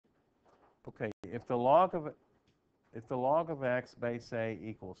Okay, if the log of x base a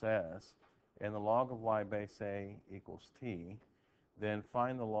equals s, and the log of y base a equals t, then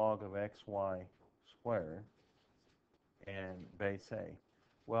find the log of xy squared and base a.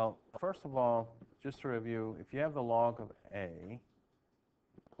 Well, first of all, just to review, if you have the log of a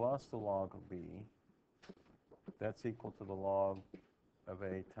plus the log of b, that's equal to the log of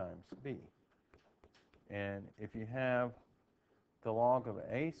a times b. And if you have the log of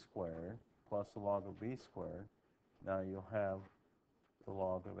a squared plus the log of b squared, now you'll have the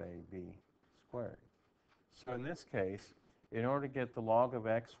log of ab squared. So in this case, in order to get the log of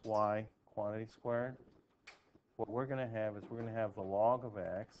xy quantity squared, what we're going to have is we're going to have the log of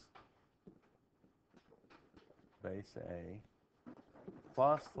x base a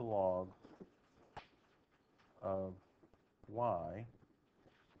plus the log of y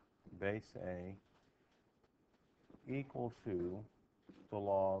base a equal to the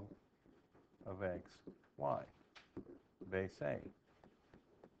log of x y base a.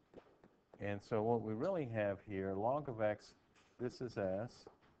 And so what we really have here, log of x, this is s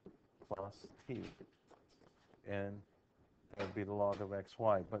plus t. And that would be the log of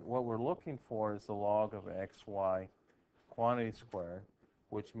xy. But what we're looking for is the log of xy quantity squared,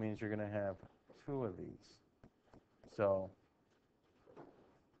 which means you're going to have two of these. So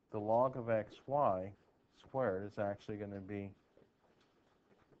the log of xy squared is actually going to be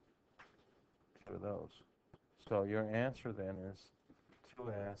two of those. So your answer then is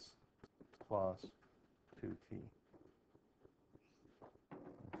 2s plus 2t.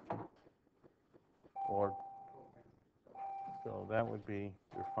 Or, so that would be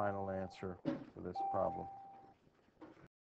your final answer for this problem.